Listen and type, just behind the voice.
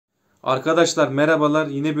Arkadaşlar merhabalar.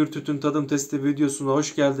 Yine bir tütün tadım testi videosuna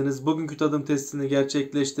hoş geldiniz. Bugünkü tadım testini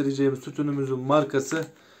gerçekleştireceğimiz tütünümüzün markası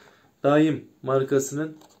Tadim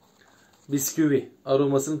markasının bisküvi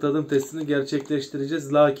aromasının tadım testini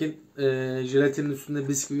gerçekleştireceğiz. Lakin jelatinin üstünde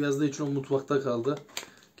bisküvi yazdığı için o mutfakta kaldı.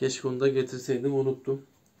 Keşke onu da getirseydim, unuttum.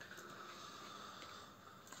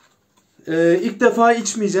 İlk defa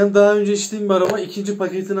içmeyeceğim. Daha önce içtiğim bir aroma. İkinci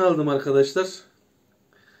paketini aldım arkadaşlar.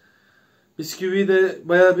 Bisküviyi de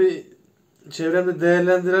bayağı bir çevremde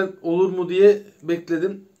değerlendiren olur mu diye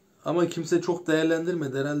bekledim. Ama kimse çok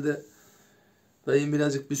değerlendirmedi. Herhalde dayım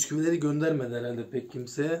birazcık bisküvileri göndermedi herhalde pek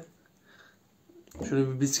kimseye. Şöyle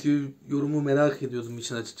bir bisküvi yorumu merak ediyordum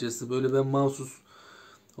için açıkçası. Böyle ben mahsus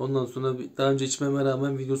ondan sonra daha önce içmeme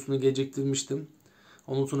rağmen videosunu geciktirmiştim.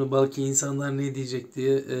 Ondan sonra belki insanlar ne diyecek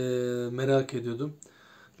diye merak ediyordum.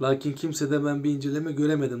 Lakin kimsede ben bir inceleme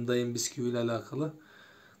göremedim dayım bisküviyle alakalı.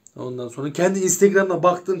 Ondan sonra kendi Instagram'da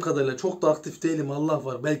baktığım kadarıyla çok da aktif değilim, Allah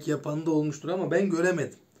var. Belki yapan da olmuştur ama ben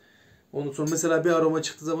göremedim. Ondan sonra mesela bir aroma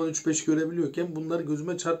çıktığı zaman 3-5 görebiliyorken bunlar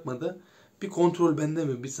gözüme çarpmadı. Bir kontrol bende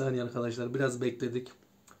mi? Bir saniye arkadaşlar, biraz bekledik.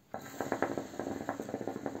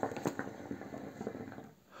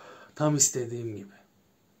 Tam istediğim gibi.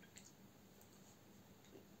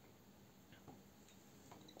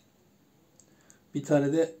 Bir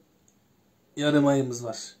tane de yarım ayımız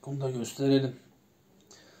var. Onu da gösterelim.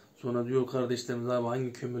 Sonra diyor kardeşlerimiz, abi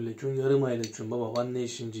hangi kömürle içiyorsun? Yarım ayla içiyorum baba, One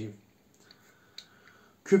Nation'cıyım.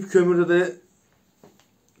 Küp kömürde de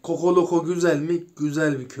Kokoloko güzel mi?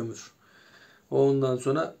 Güzel bir kömür. Ondan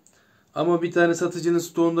sonra ama bir tane satıcının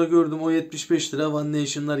stoğunda gördüm, o 75 lira. One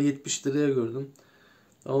Nation'lar 70 liraya gördüm.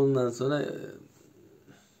 Ondan sonra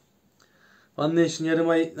One Nation yarım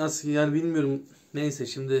ay nasıl yani bilmiyorum. Neyse,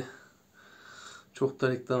 şimdi çok da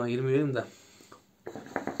reklama girmeyelim de.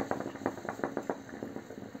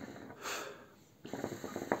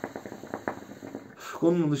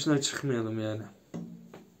 Konunun dışına çıkmayalım yani.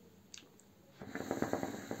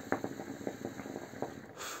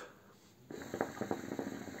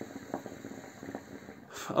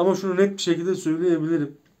 Ama şunu net bir şekilde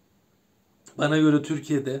söyleyebilirim. Bana göre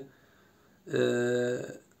Türkiye'de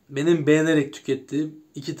benim beğenerek tükettiğim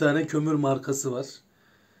 2 tane kömür markası var.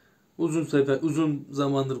 Uzun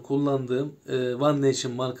zamandır kullandığım One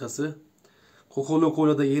Nation markası.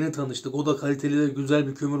 Kokolok'la da yeni tanıştık. O da kaliteli ve güzel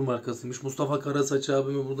bir kömür markasıymış. Mustafa Karasaç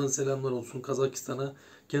abime buradan selamlar olsun, Kazakistan'a.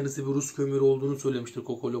 Kendisi bir Rus kömürü olduğunu söylemiştir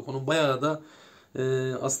Kokolok'un. Bayağı da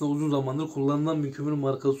aslında uzun zamandır kullanılan bir kömür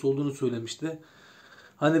markası olduğunu söylemişti.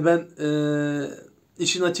 Hani ben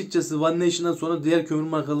işin açıkçası One Nation'dan sonra diğer kömür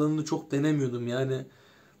markalarını çok denemiyordum. Yani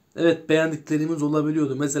evet, beğendiklerimiz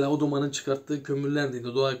olabiliyordu. Mesela Odoman'ın çıkarttığı kömürler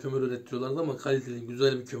değildi. Doğal kömür üretiyorlardı ama kaliteli,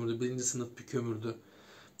 güzel bir kömürdü. Birinci sınıf bir kömürdü.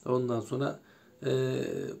 Ondan sonra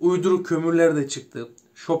uyduruk kömürler de çıktı.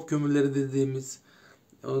 Şop kömürleri dediğimiz.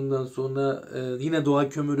 Ondan sonra yine doğal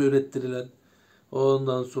kömürü ürettirilen.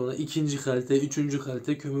 Ondan sonra ikinci kalite, üçüncü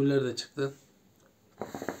kalite kömürler de çıktı.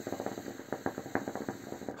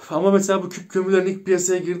 Ama mesela bu küp kömürlerin ilk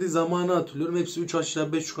piyasaya girdiği zamanı hatırlıyorum. Hepsi 3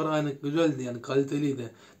 aşağı 5 yukarı aynı, güzeldi yani,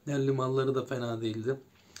 kaliteliydi. Yerli malları da fena değildi.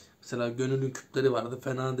 Mesela Gönül'ün küpleri vardı,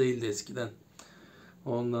 fena değildi eskiden.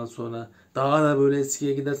 Ondan sonra daha da böyle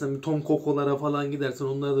eskiye gidersen bir Tom Coco'lara falan gidersen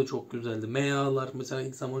onlar da çok güzeldi. Meyalar mesela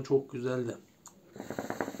ilk zaman çok güzeldi.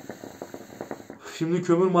 Şimdi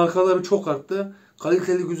kömür markaları çok arttı.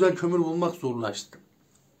 Kaliteli güzel kömür bulmak zorlaştı.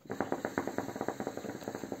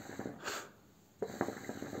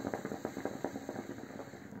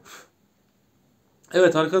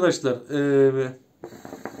 Evet arkadaşlar,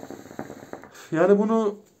 yani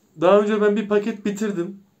bunu daha önce ben bir paket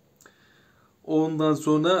bitirdim. Ondan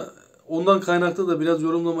sonra ondan kaynaklı da biraz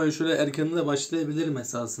yorumlamaya şöyle erkenden başlayabilirim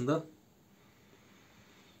esasında.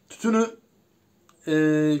 Tütünü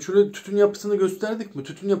şöyle tütün yapısını gösterdik mi?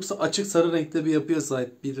 Tütün yapısı açık sarı renkte bir yapıya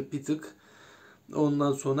sahip bir tık.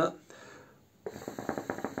 Ondan sonra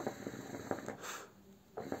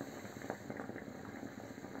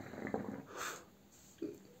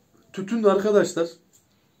tütün arkadaşlar,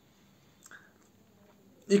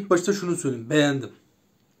 ilk başta şunu söyleyeyim, beğendim.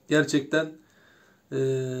 Gerçekten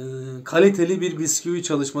kaliteli bir bisküvi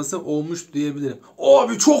çalışması olmuş diyebilirim.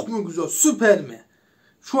 Abi çok mu güzel, süper mi?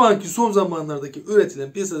 Şu anki son zamanlardaki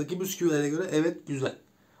üretilen piyasadaki bisküvilere göre evet güzel.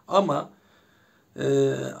 Ama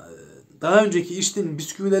e, daha önceki içtiğim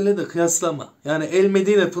bisküvilerle de kıyaslama. Yani El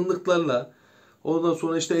Medine fındıklarla, ondan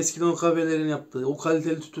sonra işte eskiden o kahvelerin yaptığı o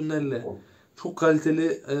kaliteli tütünlerle, çok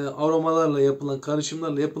kaliteli aromalarla yapılan,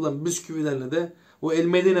 karışımlarla yapılan bisküvilerle de o El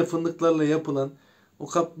Medine fındıklarla yapılan o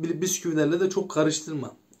bisküvilerle de çok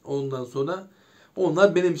karıştırma. Ondan sonra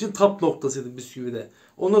onlar benim için top noktasıydı bisküvide.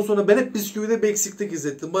 Ondan sonra ben hep bisküvide bir eksiklik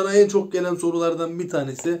hissettim. Bana en çok gelen sorulardan bir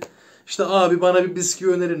tanesi işte abi bana bir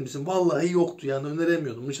bisküvi önerir misin? Vallahi yoktu yani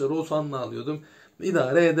öneremiyordum. İşte Rosan'la alıyordum.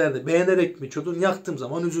 İdare ederdi. Beğenerek mi içiyordum? Yaktığım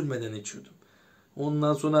zaman üzülmeden içiyordum.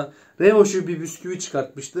 Ondan sonra Revoş'u bir bisküvi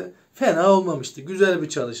çıkartmıştı. Fena olmamıştı. Güzel bir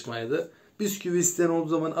çalışmaydı. Bisküvi isteyen olduğu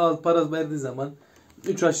zaman al para verdiği zaman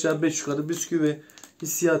 3 aşağı 5 yukarı bisküvi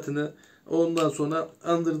hissiyatını ondan sonra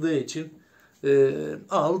andırdığı için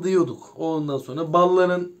al diyorduk. Ondan sonra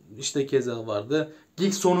balların işte keza vardı.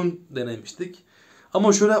 Gilson'un denemiştik.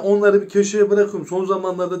 Ama şöyle onları bir köşeye bırakıyorum. Son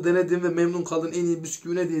zamanlarda denediğim ve memnun kaldığım en iyi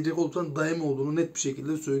bisküvi ne diyecek olursan Tadim olduğunu net bir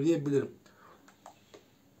şekilde söyleyebilirim.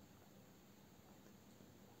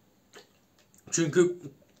 Çünkü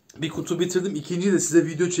bir kutu bitirdim. İkinciyi de size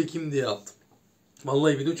video çekeyim diye aldım.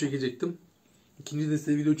 Vallahi video çekecektim. İkinciyi de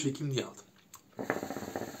size video çekeyim diye aldım.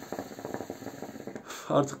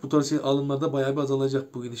 Artık bu tarz şey alımlarda bayağı bir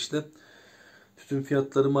azalacak bu gidişle. Tütün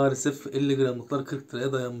fiyatları maalesef 50 gramlıklar 40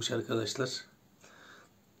 liraya dayanmış arkadaşlar.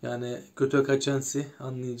 Yani kötü kaçansi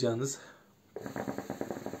anlayacağınız.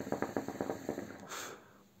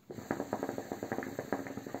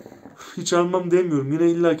 Hiç almam demiyorum.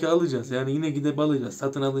 Yine illaki alacağız. Yani yine gidip alacağız.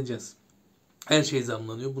 Satın alacağız. Her şey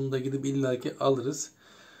zamlanıyor. Bunu da gidip illaki alırız.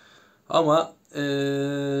 Ama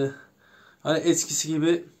hani eskisi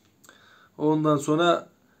gibi ondan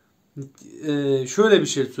sonra şöyle bir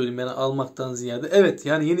şey söyleyeyim yani almaktan ziyade. Evet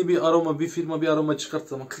yani yeni bir aroma bir firma bir aroma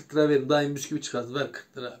çıkarttı ama 40 lira verin. Daim bisküvi çıkarttı. Ver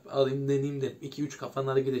 40 lira. Alayım deneyeyim de 2-3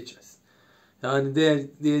 kafanlara gideceğiz. Yani değer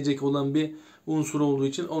diyecek olan bir unsur olduğu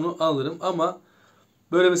için onu alırım ama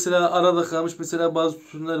böyle mesela arada kalmış mesela bazı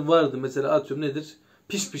tütünler vardı. Mesela atıyorum nedir?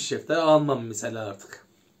 Piş piş şeftali almam mesela artık.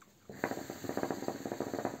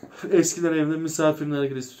 Eskiden evde misafirler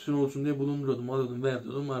giresi tütün olsun diye bulunduruyordum. Alıyordum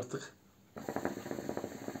veriyordum artık.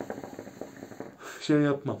 Şey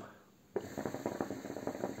yapmam.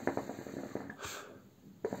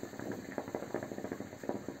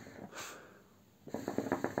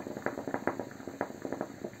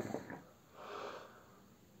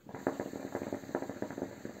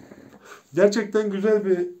 Gerçekten güzel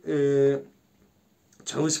bir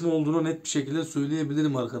çalışma olduğunu net bir şekilde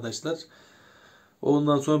söyleyebilirim arkadaşlar.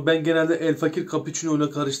 Ondan sonra ben genelde El Fakir Cappuccino ile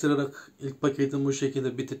karıştırarak ilk paketimi bu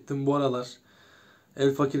şekilde bitirttim bu aralar.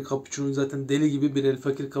 El Fakir Cappuccino'yu zaten deli gibi bir El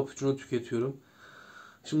Fakir Cappuccino tüketiyorum.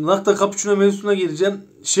 Şimdi Nakta Cappuccino mevzusuna gireceğim.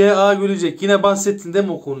 A gülecek. Yine bahsettin değil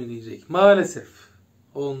mi o konuyu diyecek. Maalesef.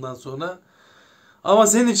 Ondan sonra. Ama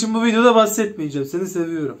senin için bu videoda bahsetmeyeceğim. Seni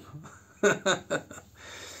seviyorum.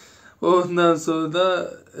 Ondan sonra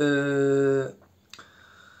da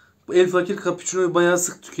El Fakir Cappuccino'yu bayağı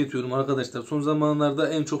sık tüketiyorum arkadaşlar. Son zamanlarda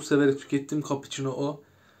en çok severek tükettiğim cappuccino o.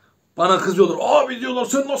 Bana kızıyorlar. Abi diyorlar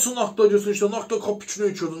sen nasıl naktacısın işte nakta cappuccino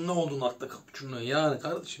içiyordun. Ne oldu nakta cappuccino? Yani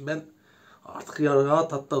kardeşim ben artık ya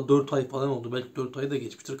rahat hatta 4 ay falan oldu. Belki 4 ay da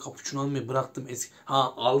geçmiştir. Cappuccino almayı bıraktım.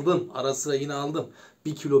 Ha aldım. Ara sıra yine aldım.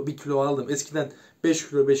 1 kilo aldım. Eskiden 5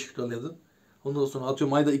 kilo alıyordum. Ondan sonra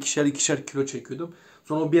atıyorum ayda ikişer kilo çekiyordum.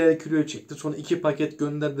 Sonra o birer kiloya çekti. Sonra 2 paket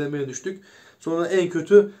gönder demeye düştük. Sonra en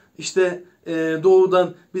kötü işte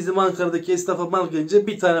doğudan bizim Ankara'daki esnafa mal gelince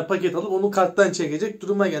bir tane paket alıp onu karttan çekecek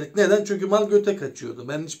duruma geldik. Neden? Çünkü mal göte kaçıyordu.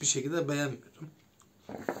 Ben hiçbir şekilde beğenmiyordum.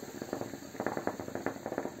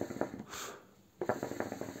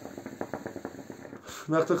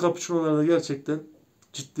 Nakta cappuccino'larda gerçekten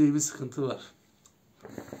ciddi bir sıkıntı var.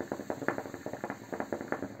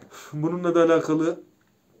 Bununla da alakalı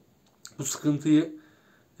bu sıkıntıyı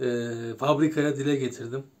fabrikaya dile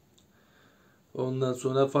getirdim. Ondan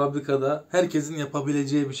sonra fabrikada herkesin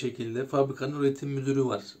yapabileceği bir şekilde fabrikanın üretim müdürü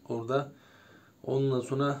var orada. Ondan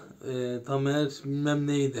sonra Tamer bilmem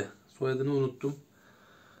neydi. Soyadını unuttum.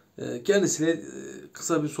 Kendisiyle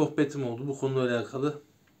kısa bir sohbetim oldu bu konuyla alakalı.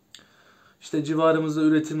 İşte civarımızda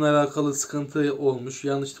üretimle alakalı sıkıntı olmuş,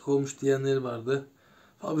 yanlışlık olmuş diyenler vardı.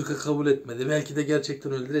 Fabrika kabul etmedi. Belki de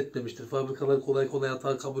gerçekten öyledir etmemiştir. Fabrikalar kolay kolay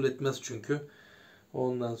hata kabul etmez çünkü.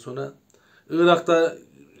 Ondan sonra Irak'ta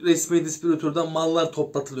resmi distribütörden mallar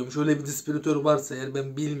toplatılıyormuş. Öyle bir distribütör varsa eğer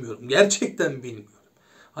ben bilmiyorum. Gerçekten bilmiyorum.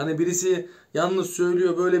 Hani birisi yanlış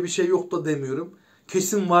söylüyor böyle bir şey yok da demiyorum.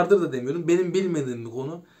 Kesin vardır da demiyorum. Benim bilmediğim bir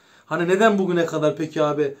konu. Hani neden bugüne kadar peki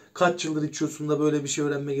abi kaç yıldır içiyorsun da böyle bir şey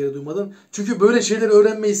öğrenme gereği duymadın? Çünkü böyle şeyler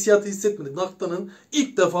öğrenme hissiyatı hissetmedik. Nakta'nın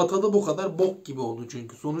ilk defa tadı bu kadar bok gibi oldu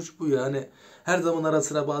çünkü. Sonuç bu yani. Her zaman ara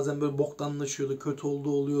sıra bazen böyle boktanlaşıyordu, kötü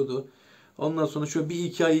olduğu oluyordu. Ondan sonra şöyle bir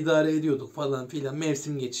iki ay idare ediyorduk falan filan.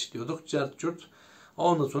 Mevsim geçişliyorduk. Cart curt.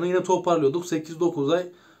 Ondan sonra yine toparlıyorduk. 8-9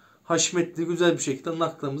 ay haşmetli güzel bir şekilde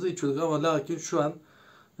Nakta'mızı içiyorduk. Ama lakin şu an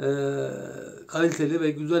kaliteli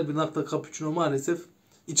ve güzel bir Nakta cappuccino maalesef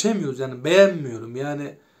içemiyoruz. Yani beğenmiyorum.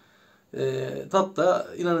 Yani Tatta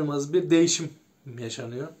inanılmaz bir değişim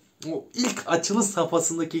yaşanıyor. O ilk açılış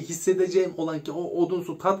safhasındaki hissedeceğim olan ki o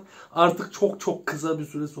odunsu tat artık çok çok kısa bir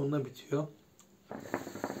süre sonra bitiyor.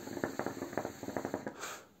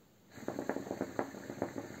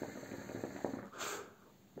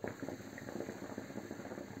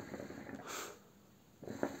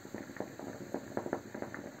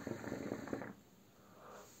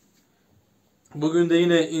 Bugün de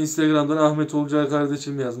yine Instagram'dan Ahmet Olcay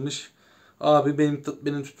kardeşim yazmış. Abi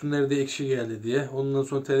benim tütünler de ekşi geldi diye. Ondan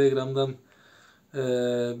sonra Telegram'dan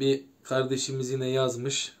bir kardeşimiz yine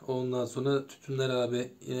yazmış. Ondan sonra tütünler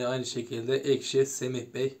abi yine aynı şekilde ekşi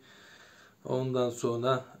Semih Bey. Ondan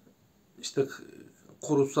sonra işte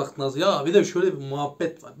kurutsak nasıl? Ya bir de şöyle bir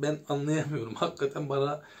muhabbet var. Ben anlayamıyorum. Hakikaten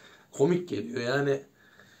bana komik geliyor. Yani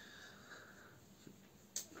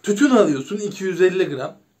tütün alıyorsun 250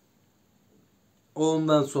 gram.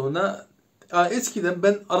 Ondan sonra eskiden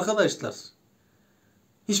ben arkadaşlar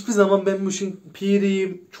hiçbir zaman ben bu işin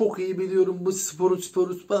piriyim, çok iyi biliyorum bu sporu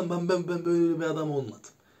ben böyle bir adam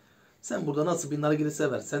olmadım. Sen burada nasıl bir nargile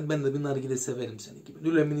seversen ben de bir nargile severim senin gibi.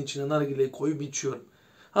 Lülemin içine nargileyi koyup içiyorum.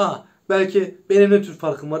 Ha belki benim ne tür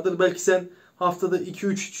farkım vardır. Belki sen haftada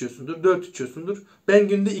 2-3 içiyorsundur, 4 içiyorsundur. Ben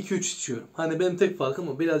günde 2-3 içiyorum. Hani benim tek farkım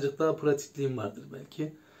o. Birazcık daha pratikliğim vardır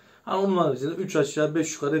belki. Ha onun haricinde 3 aşağı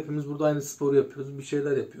 5 yukarı hepimiz burada aynı sporu yapıyoruz. Bir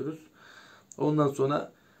şeyler yapıyoruz. Ondan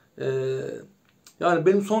sonra yani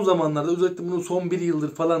benim son zamanlarda özellikle bunu son bir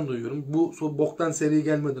yıldır falan duyuyorum. Bu boktan seri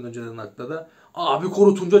gelmeden önceden akla da. Abi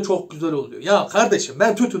kurutunca çok güzel oluyor. Ya kardeşim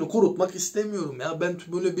ben tütünü kurutmak istemiyorum ya. Ben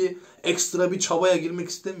böyle bir ekstra bir çabaya girmek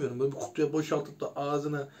istemiyorum. Böyle bir kutuya boşaltıp da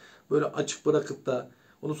ağzını böyle açık bırakıp da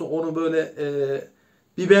ondan sonra onu böyle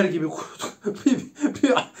biber gibi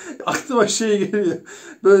bir aklıma şey geliyor.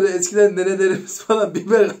 Böyle eskiden nenelerimiz falan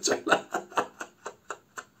biber açarlar.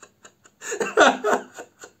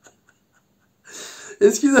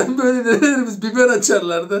 Eskiden böyle nenelerimiz biber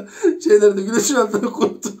açarlardı. Şeylerde güneşin altında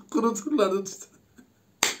kuruturlardı.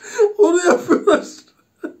 Onu yapıyorlar.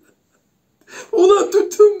 Ulan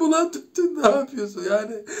tütün bu lan tütün ne yapıyorsun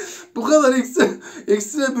yani bu kadar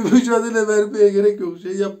ekstra bir mücadele vermeye gerek yok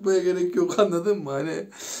şey yapmaya gerek yok anladın mı hani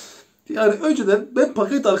yani önceden ben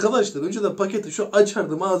paket arkadaşlar önceden paketi şu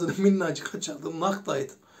açardım ağzını minnacık açardım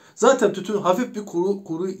naktaydım zaten tütün hafif bir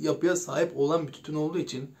kuru yapıya sahip olan bir tütün olduğu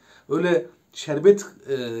için öyle şerbet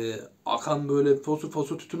akan böyle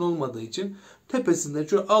fosur tütün olmadığı için tepesinden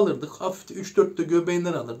şöyle alırdık. Hafif 3-4 de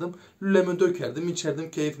göbeğinden alırdım. Lüleme dökerdim,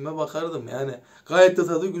 içerdim, keyfime bakardım. Yani gayet de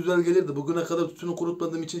tadı güzel gelirdi. Bugüne kadar tütünü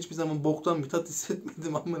kurutmadığım için hiçbir zaman boktan bir tat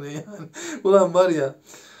hissetmedim ama ne yani. Ulan var ya.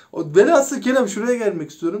 Velhasıl Kerem şuraya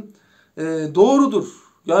gelmek istiyorum. Doğrudur.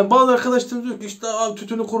 Yani bazı arkadaşlarım diyor ki işte abi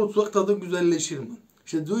tütünü kurutsak tadı güzelleşir mi?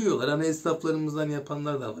 İşte duyuyorlar. Hani esnaflarımızdan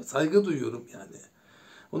yapanlar da var. Saygı duyuyorum yani.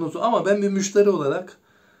 Ondan sonra, ama ben bir müşteri olarak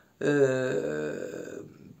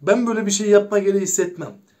ben böyle bir şey yapma gereği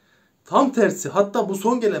hissetmem. Tam tersi. Hatta bu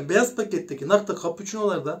son gelen beyaz paketteki nakta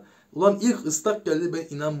cappuccino'larda ulan ilk ıslak geldi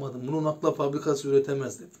ben inanmadım. Bunu nakla fabrikası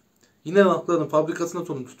üretemez dedim. Yine nakların fabrikasına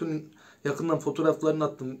sordum. Bütün yakından fotoğraflarını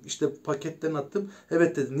attım. İşte paketlerini attım.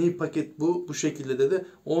 Evet dedi. New paket bu şekilde dedi.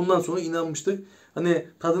 Ondan sonra inanmıştık. Hani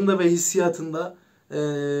tadında ve hissiyatında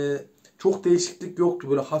çok değişiklik yoktu.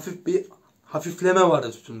 Böyle hafif bir hafifleme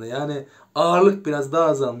vardı tütünde. Yani ağırlık biraz daha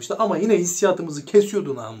azalmıştı ama yine hissiyatımızı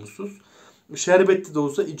kesiyordu namussuz. Şerbetli de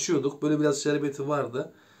olsa içiyorduk. Böyle biraz şerbeti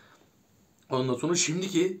vardı. Ondan sonra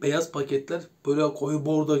şimdiki beyaz paketler böyle koyu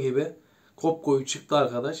bordo gibi kopkoyu çıktı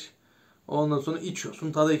arkadaş. Ondan sonra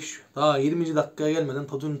içiyorsun tadı ekşiyor. Daha 20. dakikaya gelmeden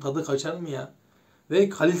tadının tadı kaçar mı ya? Ve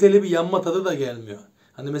kaliteli bir yanma tadı da gelmiyor.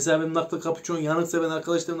 Hani mesela benim nakta cappuccino yanık seven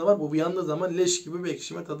arkadaşlarım da var. Bu yandığı zaman leş gibi bir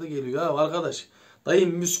ekşime tadı geliyor. Ya arkadaş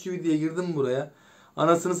dayım müsküvi diye girdim buraya.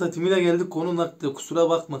 Anasını satayım yine geldik konu nakta. Kusura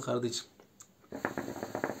bakma kardeşim.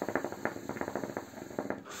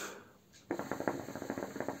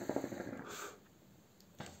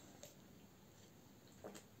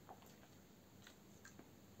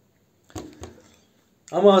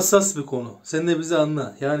 Ama hassas bir konu. Sen de bizi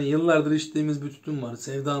anla. Yani yıllardır içtiğimiz bir tütün var.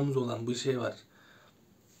 Sevdamız olan bir şey var.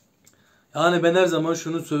 Yani ben her zaman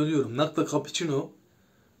şunu söylüyorum. Nakta Cappuccino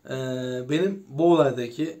benim bu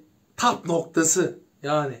olaydaki top noktası.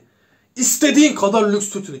 Yani istediğin kadar lüks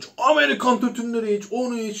tütün iç. Amerikan tütünleri iç.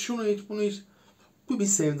 Onu iç, şunu iç, bunu iç. Bu bir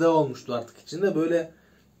sevda olmuştu artık içinde. Böyle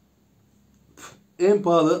en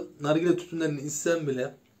pahalı nargile tütünlerini içsem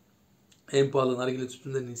bile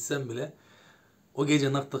o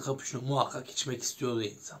gece nakta Cappuccino muhakkak içmek istiyordu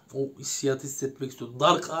insan. O hissiyatı hissetmek istiyordu.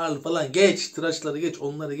 Dark Earl falan geç. Tıraşları geç.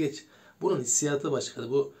 Onları geç. Bunun hissiyatı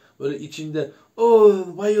başkadı. Bu böyle içinde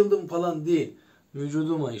oh bayıldım falan değil.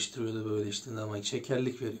 Vücuduma içtiriyordu böyle içtiğinde ama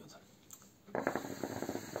şekerlik veriyordu.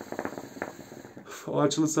 O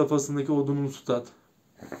açılı safhasındaki odunumsu tat.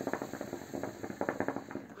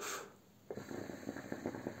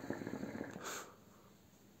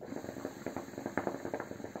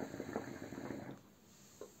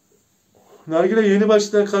 Nargile yeni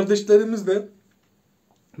başlayan kardeşlerimiz de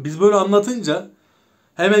biz böyle anlatınca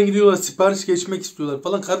hemen gidiyorlar sipariş geçmek istiyorlar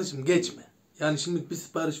falan. Kardeşim geçme. Yani şimdi bir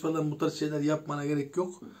sipariş falan bu tarz şeyler yapmana gerek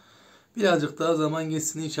yok. Birazcık daha zaman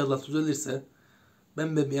geçsin inşallah düzelirse.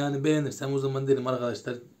 Ben de yani beğenirsem o zaman derim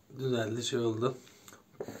arkadaşlar düzeldi şey oldu.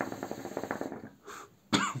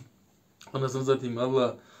 Anasını satayım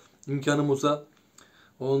valla imkanım olsa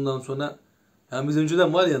ondan sonra yani biz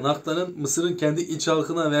önceden var ya Nakta'nın Mısır'ın kendi iç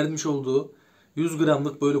halkına vermiş olduğu 100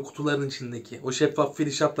 gramlık böyle kutuların içindeki o şeffaf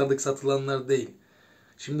free shop'lardaki satılanlar değil.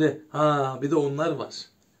 Şimdi bir de onlar var.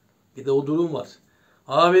 Bir de o durum var.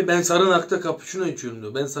 Abi ben sarı nakta cappuccino içiyorum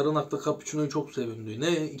diyor. Ben sarı nakta cappuccino'yu çok seviyorum diyor.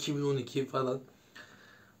 Ne 2012 falan.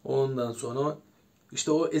 Ondan sonra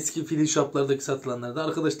işte o eski free shop'lardaki satılanlarda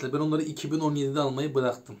arkadaşlar ben onları 2017'de almayı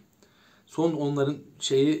bıraktım. Son onların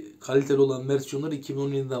kaliteli olan versiyonları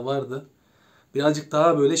 2017'de vardı. Birazcık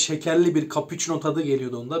daha böyle şekerli bir cappuccino tadı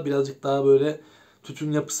geliyordu onda. Birazcık daha böyle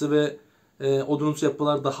tütün yapısı ve odunumsu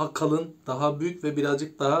yapılar daha kalın, daha büyük ve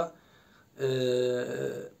birazcık daha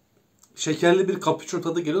şekerli bir cappuccino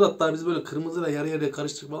tadı geliyordu. Hatta biz böyle kırmızıyla yarı yarıya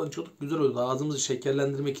karıştırıp falan çok güzel oluyordu. Ağzımızı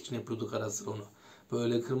şekerlendirmek için yapıyorduk ara sıra onu.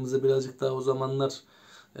 Böyle kırmızı birazcık daha o zamanlar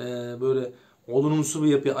böyle odunumsu bir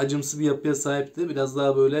yapıya, acımsı bir yapıya sahipti. Biraz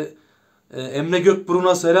daha böyle Emre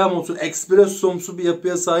Gökburun'a selam olsun. Espressomsu bir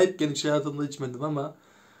yapıya sahip. Hiç hayatımda içmedim ama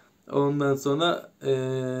ondan sonra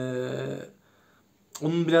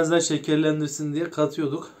onun biraz daha şekerlendirsin diye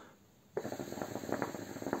katıyorduk.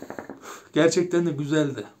 Gerçekten de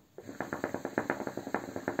güzeldi.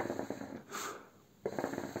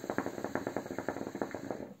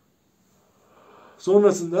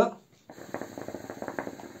 Sonrasında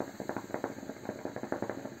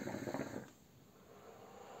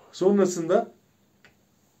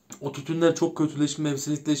o tütünler çok kötüleşmeye,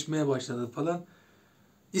 mevsilikleşmeye başladı falan.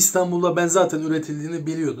 İstanbul'da ben zaten üretildiğini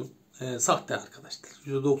biliyordum. Sahte arkadaşlar.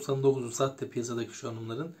 %99'u sahte piyasadaki şu an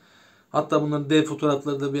onların. Hatta bunların dev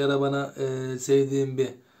fotoğrafları da bir ara bana sevdiğim bir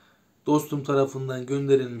dostum tarafından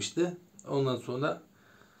gönderilmişti. Ondan sonra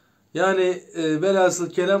yani velhasıl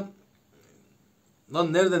kelam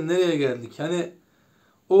lan nereden nereye geldik? Yani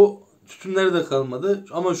o tütünler de kalmadı.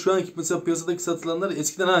 Ama şu anki mesela piyasadaki satılanlar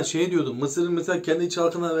eskiden diyordum. Mısır'ın mesela kendi iç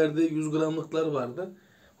halkına verdiği 100 gramlıklar vardı.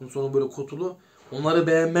 Ondan sonra böyle kutulu. Onları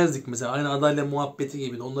beğenmezdik mesela. Aynı adayla muhabbeti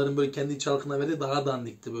gibiydi. Onların böyle kendi iç halkına verdiği daha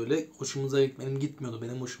dandikti böyle. Hoşumuza benim gitmiyordu.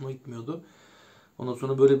 Benim hoşuma gitmiyordu. Ondan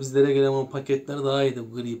sonra böyle bizlere gelen o paketler daha iyiydi.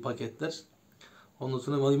 Gri paketler. Ondan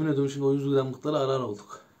sonra yemin ediyorum şimdi o 100 gramlıkları arar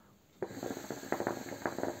olduk.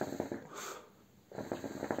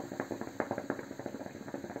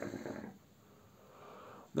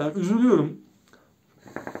 Ben üzülüyorum.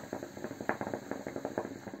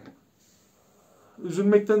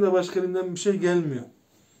 Üzülmekten de başka elimden bir şey gelmiyor.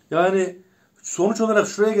 Yani sonuç olarak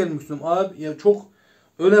şuraya gelmek istiyorum. Abi ya çok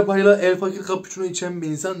öyle bayla el fakir cappuccino içen bir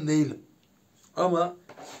insan değilim. Ama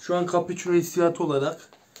şu an cappuccino hissiyatı olarak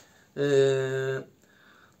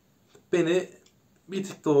beni bir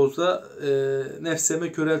tık da olsa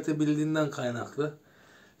nefseme köreltebildiğinden kaynaklı.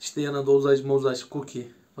 İşte yana dozaj, mozaj, cookie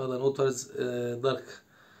falan o tarz dark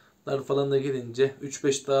falan da gelince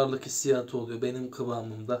 3-5 darlık hissiyatı oluyor. Benim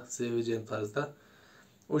kıvamımda, seveceğim tarzda.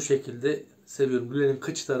 O şekilde seviyorum. Lülenin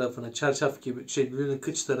kıç tarafına çarşaf gibi lülenin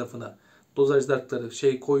kıç tarafına dozaj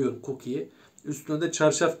darkları koyuyorum cookie'yi. Üstüne de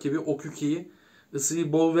çarşaf gibi o cookie'yi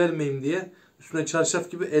ısıyı bol vermeyeyim diye üstüne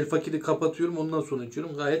çarşaf gibi el fakiri kapatıyorum. Ondan sonra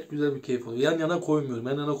içiyorum. Gayet güzel bir keyif oluyor. Yan yana koymuyorum.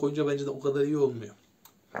 Yan yana koyunca bence de o kadar iyi olmuyor.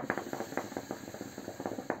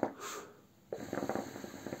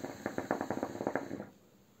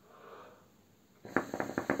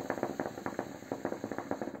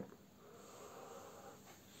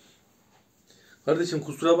 Kardeşim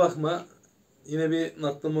kusura bakma. Yine bir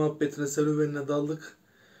nakla muhabbetine, serüvenine daldık.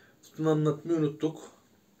 Bunu anlatmayı unuttuk.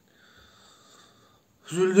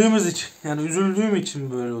 Üzüldüğüm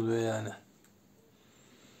için böyle oluyor yani.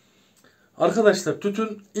 Arkadaşlar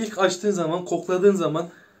tütün ilk açtığın zaman, kokladığın zaman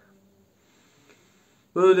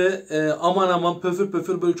böyle aman aman pöfür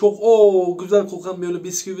pöfür böyle çok güzel kokan böyle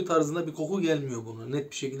bisküvi tarzında bir koku gelmiyor buna.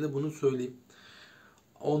 Net bir şekilde bunu söyleyeyim.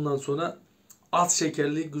 Ondan sonra az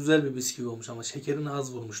şekerli güzel bir bisküvi olmuş ama şekerini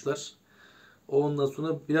az vurmuşlar. Ondan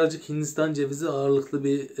sonra birazcık Hindistan cevizi ağırlıklı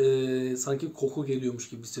bir sanki koku geliyormuş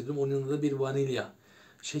gibi hissediyorum. Onun yanında da bir vanilya.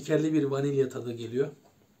 Şekerli bir vanilya tadı geliyor.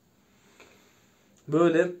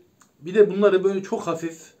 Böyle bir de bunları böyle çok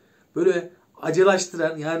hafif böyle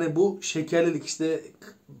acılaştıran, yani bu şekerlilik işte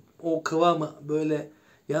o kıvamı böyle,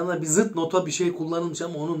 yanına bir zıt nota bir şey kullanılmış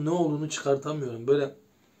ama onun ne olduğunu çıkartamıyorum. Böyle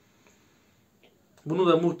bunu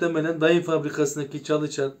da muhtemelen dayım fabrikasındaki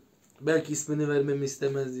çalışan, belki ismini vermemi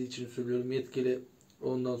istemezdiği için söylüyorum, yetkili,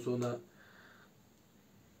 ondan sonra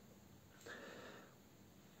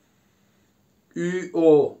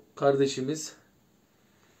o kardeşimiz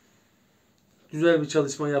güzel bir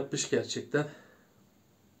çalışma yapmış gerçekten.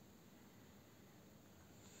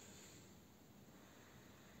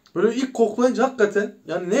 Böyle ilk koklayınca hakikaten,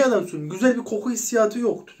 yani ne yalan söyleyeyim, güzel bir koku hissiyatı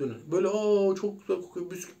yok tütünün. Böyle çok güzel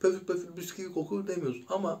kokuyor, bisküvi, pöfür pöfür bisküvi kokuyor demiyorsun.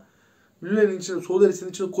 Ama lülenin içine, soğuderisinin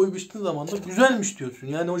içine koyup içtiğin zaman da güzelmiş diyorsun.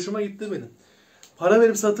 Yani hoşuma gitti benim. Para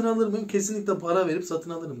verip satın alır mıyım? Kesinlikle para verip satın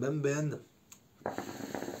alırım. Ben beğendim.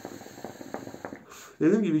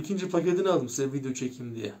 Dediğim gibi ikinci paketini aldım size video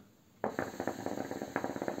çekeyim diye.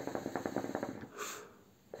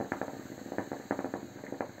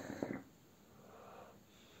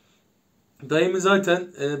 Dayımı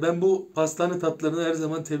zaten ben bu pastane tatlarını her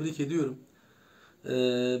zaman tebrik ediyorum.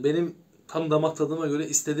 Benim tam damak tadıma göre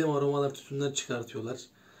istediğim aromalar, tütünler çıkartıyorlar.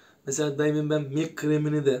 Mesela dayımın ben milk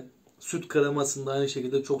kremini de, süt kremasını da aynı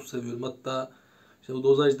şekilde çok seviyorum. Hatta işte bu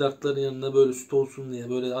dozaj dartların yanına böyle süt olsun diye,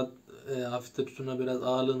 böyle hafif de tütüne biraz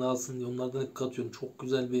ağırlığını alsın diye onlardan hep katıyorum. Çok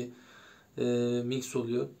güzel bir mix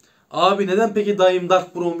oluyor. Abi neden peki dayım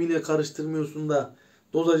dark brown ile karıştırmıyorsun da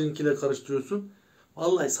dozajınkiyle karıştırıyorsun?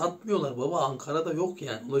 Vallahi satmıyorlar baba. Ankara'da yok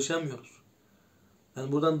yani. Ulaşamıyoruz.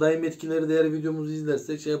 Yani buradan daim etkileri değer videomuzu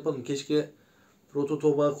izlersek şey yapalım. Keşke Proto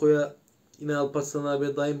Tobacco'ya, yine Alparslan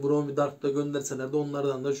abiye daim Brown bir Dark da gönderseler de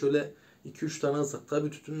onlardan da şöyle 2-3 tane alsak.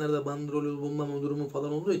 Tabi tütünlerde bandrolü bulmama durumu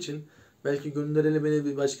falan olduğu için belki göndereli beni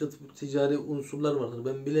bir başka ticari unsurlar vardır.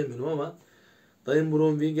 Ben bilemiyorum ama dayım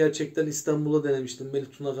Brown'u gerçekten İstanbul'a denemiştim. Melih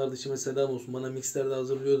Tuna kardeşime selam olsun. Bana mixlerde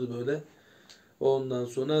hazırlıyordu böyle. Ondan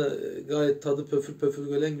sonra gayet tadı pöfür pöfür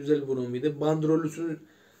gelen güzel bir Brown'uydu. Bandrollüsünü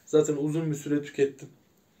zaten uzun bir süre tükettim.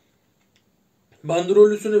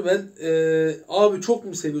 Bandrollüsünü ben abi çok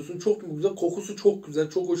mu seviyorsun? Çok mu güzel? Kokusu çok güzel.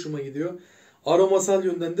 Çok hoşuma gidiyor. Aromasal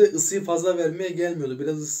yönden de ısıyı fazla vermeye gelmiyordu.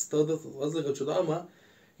 Biraz ısı tadı fazla kaçıyordu ama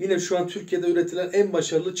yine şu an Türkiye'de üretilen en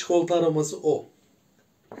başarılı çikolata aroması o.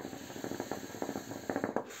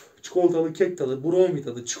 Çikolatalı kek tadı, brownie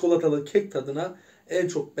tadı, çikolatalı kek tadına en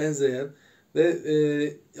çok benzeyen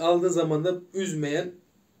ve aldığı zaman da üzmeyen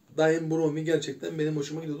Daim brownie gerçekten benim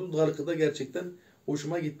hoşuma gidiyordu. Dark'ı da gerçekten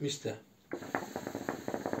hoşuma gitmişti.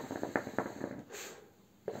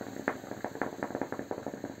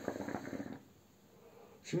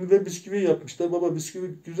 Şimdi de bisküvi yapmışlar. Baba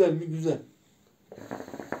bisküvi güzel mi? Güzel.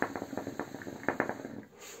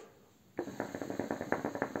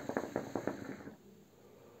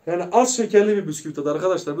 Yani az şekerli bir bisküvi tadı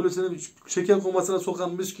arkadaşlar. Böyle seni şeker komasına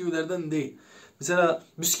sokan bisküvilerden değil. Mesela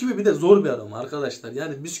bisküvi bir de zor bir aroma arkadaşlar.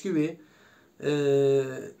 Yani bisküvi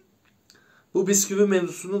bu bisküvi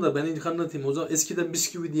mevzusunu da ben ilk anlatayım. O zaman eskiden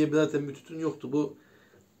bisküvi diye zaten bir tütün yoktu. Bu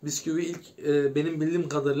bisküvi ilk benim bildiğim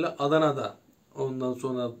kadarıyla Adana'da ondan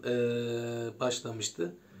sonra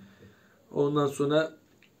başlamıştı. Ondan sonra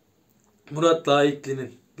Murat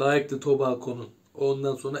Layıklı Tobacco'nun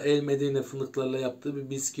ondan sonra El Medine fındıklarla yaptığı bir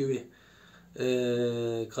bisküvi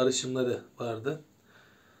karışımları vardı.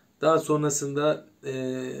 Daha sonrasında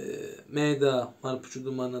Meyda Marpuçu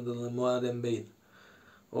Duman adına Muharrem Bey'in,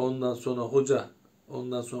 ondan sonra Hoca,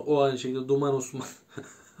 ondan sonra o aynı şekilde Duman Osman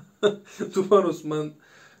Duman Osman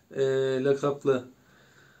lakaplı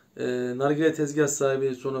nargile tezgah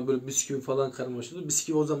sahibi, sonra böyle bisküvi falan karmaşıyordu.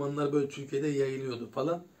 Bisküvi o zamanlar böyle Türkiye'de yayılıyordu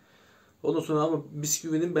falan. Ondan sonra ama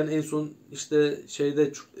bisküvinin ben en son işte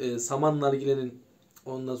şeyde Saman Nargile'nin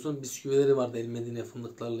ondan sonra bisküvileri vardı, El Medine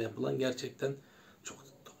fındıklarla yapılan, gerçekten çok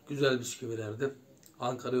güzel bisküvilerdi.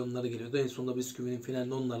 Ankara'ya onları geliyordu. En sonunda bisküvinin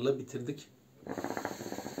finalini onlarla bitirdik.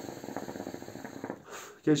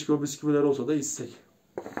 Keşke o bisküviler olsa da içsek.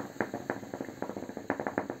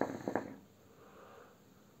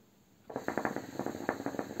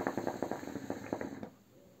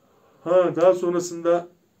 Daha sonrasında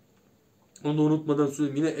onu da unutmadan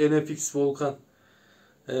söyleyeyim. Yine NFX Volkan.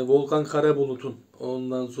 Volkan Karabulut'un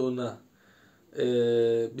ondan sonra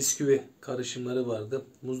bisküvi karışımları vardı.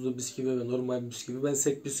 Muzlu bisküvi ve normal bisküvi. Ben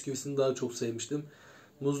sek bisküvisini daha çok sevmiştim.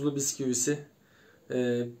 Muzlu bisküvisi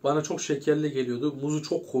bana çok şekerli geliyordu. Muzu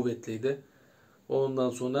çok kuvvetliydi. Ondan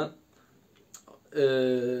sonra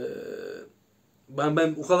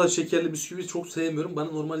ben o kadar şekerli bisküvi çok sevmiyorum.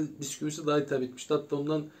 Bana normal bisküvisi daha hitap etmişti. Hatta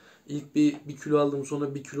ondan ilk bir kilo aldım,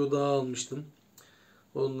 sonra bir kilo daha almıştım.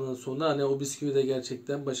 Ondan sonra hani o bisküvi de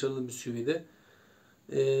gerçekten başarılı bisküviydi.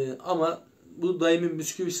 Ama bu Daim'in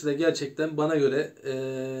bisküvisi de gerçekten bana göre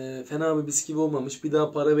fena bir bisküvi olmamış. Bir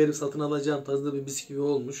daha para verip satın alacağım tarzda bir bisküvi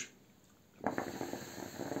olmuş.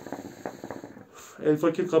 El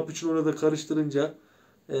Fakir Cappuccino'yla da karıştırınca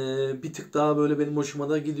bir tık daha böyle benim hoşuma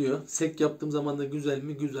da gidiyor. Sek yaptığım zaman da güzel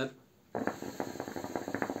mi? Güzel.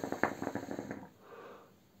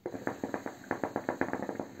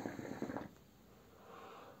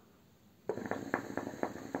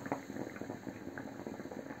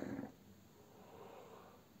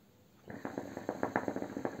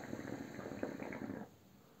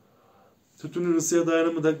 Tütünün ısıya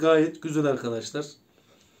dayanımı da gayet güzel arkadaşlar.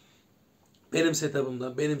 Benim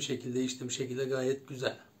setup'ımda, benim şekilde içtiğim şekilde gayet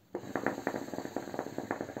güzel.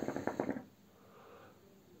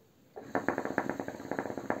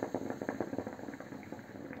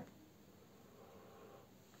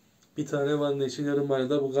 Bir tane vanilya için yarım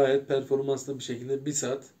ayda bu gayet performanslı bir şekilde 1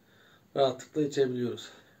 saat rahatlıkla içebiliyoruz.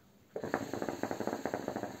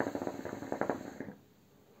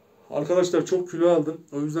 Arkadaşlar çok kilo aldım.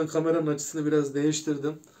 O yüzden kameranın açısını biraz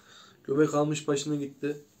değiştirdim. Göbek almış başına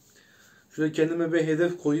gitti. Şöyle kendime bir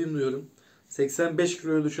hedef koyayım diyorum. 85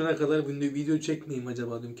 kiloya düşene kadar video çekmeyeyim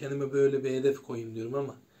acaba diyorum. Kendime böyle bir hedef koyayım diyorum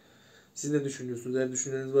ama siz ne düşünüyorsunuz? Eğer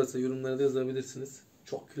düşünceleriniz varsa yorumlarda yazabilirsiniz.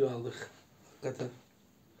 Çok kilo aldık. Hakikaten.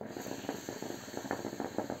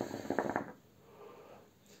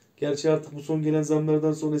 Gerçi artık bu son gelen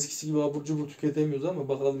zamlardan sonra eskisi gibi abur cubur tüketemiyoruz ama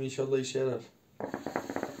bakalım inşallah işe yarar.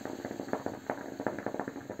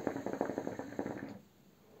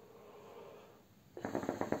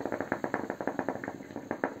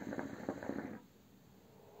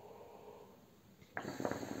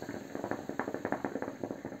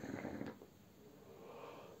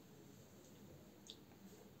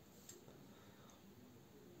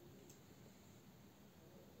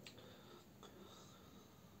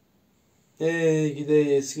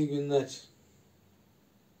 Gide eski günler.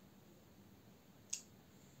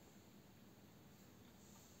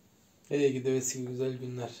 Gide eski güzel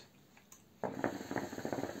günler.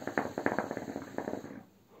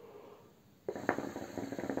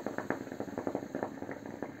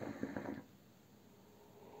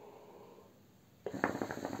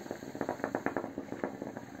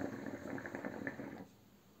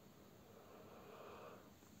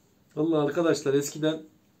 Vallahi arkadaşlar eskiden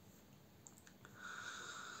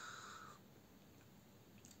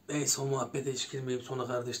neyse o muhabbete hiç girmeyip sonra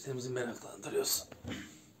kardeşlerimizi meraklandırıyoruz.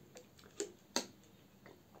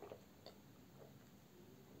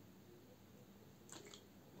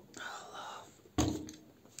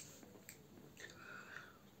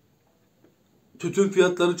 Tütün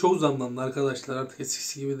fiyatları çok zamlandı arkadaşlar. Artık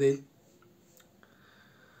eskisi gibi değil.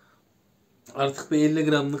 Artık bir 50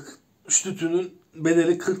 gramlık şu tütünün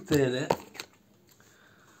bedeli 40 TL.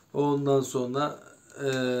 Ondan sonra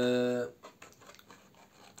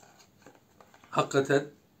hakikaten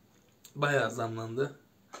bayağı zamlandı.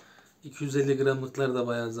 250 gramlıklar da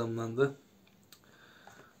bayağı zamlandı.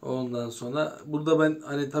 Ondan sonra burada ben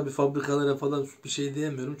hani tabii fabrikalara falan bir şey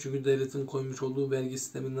diyemiyorum. Çünkü devletin koymuş olduğu vergi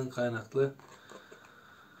sisteminden kaynaklı.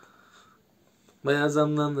 Bayağı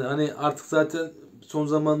zamlandı. Hani artık zaten son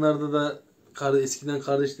zamanlarda da eskiden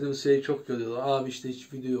kardeşlerimiz şey çok görüyordu. Abi işte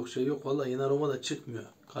hiç video yok şey yok. Vallahi yeni aroma da çıkmıyor.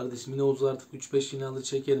 Kardeşim yine olsa artık 3-5 yine alır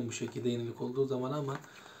çekerim bu şekilde yenilik olduğu zaman ama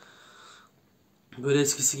böyle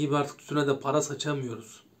eskisi gibi artık tütüne de para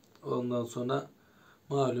saçamıyoruz. Ondan sonra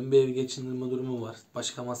malum bir ev geçindirme durumu var.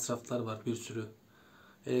 Başka masraflar var bir sürü.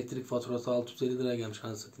 Elektrik faturası 650 lira gelmiş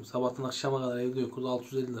anasını satayım. Sabahtan akşama kadar evde yokuz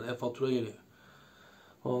 650 lira fatura geliyor.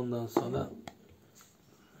 Ondan sonra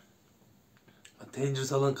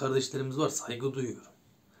tencere alan kardeşlerimiz var. Saygı duyuyorum.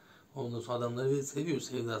 Ondan sonra adamları seviyor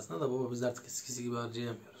sevdasına da baba biz artık eskisi gibi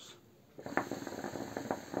harcayamıyoruz.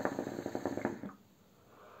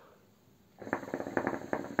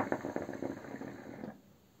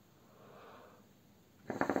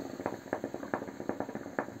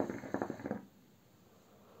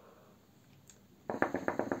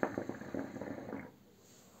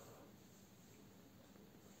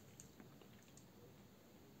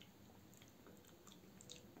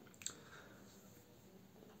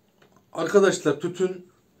 Arkadaşlar tütün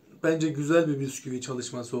bence güzel bir bisküvi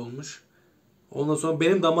çalışması olmuş. Ondan sonra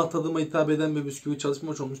benim damak tadıma hitap eden bir bisküvi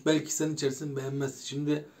çalışması olmuş. Belki sen içersin beğenmezsin.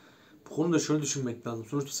 Şimdi bu konuda şöyle düşünmek lazım.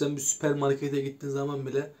 Sonuçta sen bir süpermarkete gittiğin zaman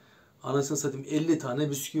bile anasını satayım 50 tane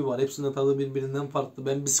bisküvi var. Hepsinin tadı birbirinden farklı.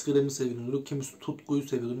 Ben biskremi seviyorum. Kimisi tutkuyu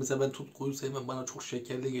seviyordur. Mesela ben tutkuyu sevmem. Bana çok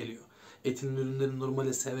şekerli geliyor. Etin ürünlerini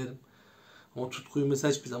normalde severim. Ama tutkuyu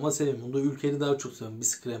mesela hiçbir zaman sevmem. Onda ülkeni daha çok seviyorum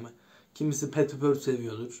biskremi. Kimisi petipör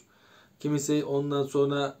seviyordur. Kimisi ondan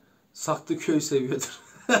sonra Saklıköy seviyordur.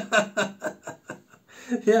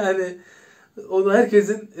 Yani Onu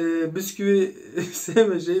herkesin bisküvi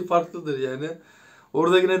sevme şeyi farklıdır yani.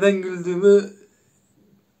 Oradaki neden güldüğümü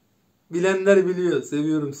bilenler biliyor.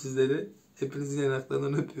 Seviyorum sizleri. Hepinizin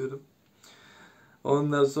yanaklarından öpüyorum.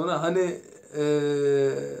 Ondan sonra hani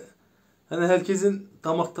herkesin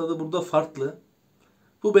damak tadı burada farklı.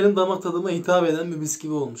 Bu benim damak tadıma hitap eden bir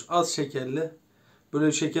bisküvi olmuş. Az şekerli.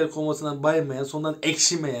 Böyle şeker komasından baymayan, sonradan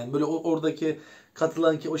ekşimeyen, böyle oradaki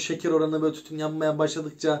katılan ki o şeker oranı böyle tütün yanmaya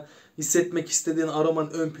başladıkça hissetmek istediğin aromanın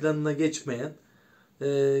ön planına geçmeyen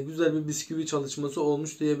güzel bir bisküvi çalışması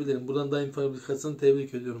olmuş diyebilirim. Buradan Tadim fabrikasını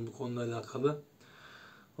tebrik ediyorum bu konuyla alakalı.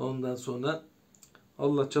 Ondan sonra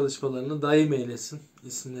Allah çalışmalarını daim eylesin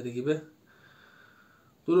isimleri gibi.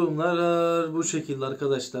 Durumlar bu şekilde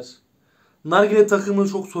arkadaşlar. Nargile takımı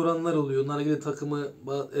çok soranlar oluyor. Nargile takımı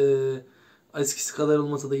eskisi kadar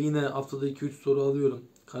olmasa da yine haftada 2-3 soru alıyorum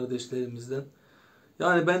kardeşlerimizden.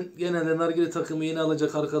 Yani ben genelde nargile takımı yeni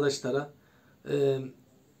alacak arkadaşlara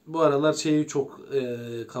bu aralar şeyi çok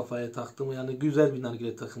kafaya taktım. Yani güzel bir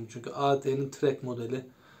nargile takımı. Çünkü AT'nin Track modeli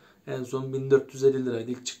en son 1450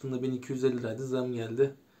 liraydı. İlk çıktığında 1250 liraydı. Zam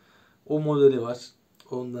geldi. O modeli var.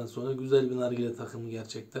 Ondan sonra güzel bir nargile takımı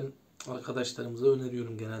gerçekten. Arkadaşlarımıza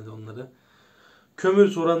öneriyorum genelde onları. Kömür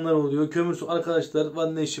soranlar oluyor. Arkadaşlar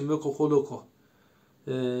One Nation ve Coco Loco.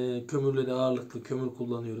 Kömürleri ağırlıklı kömür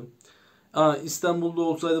kullanıyorum. İstanbul'da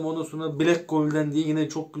olsaydım ondan sonra Black Gold'den diye yine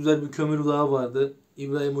çok güzel bir kömür daha vardı.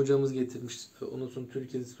 İbrahim hocamız getirmiş. Ondan sonra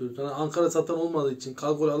Türkiye'de istiyoruz. Ankara satan olmadığı için,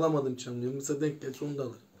 kargo alamadığım için diyorum. Mesela denk gelse onu da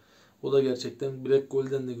alır. O da gerçekten Black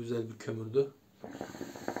Gold'den de güzel bir kömürdü.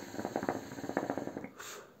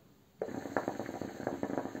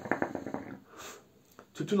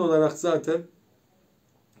 Tütün olarak zaten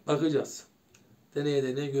bakacağız. Deneye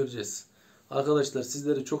deneye göreceğiz. Arkadaşlar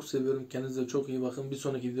sizleri çok seviyorum. Kendinize çok iyi bakın. Bir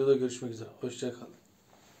sonraki videoda görüşmek üzere. Hoşça kalın.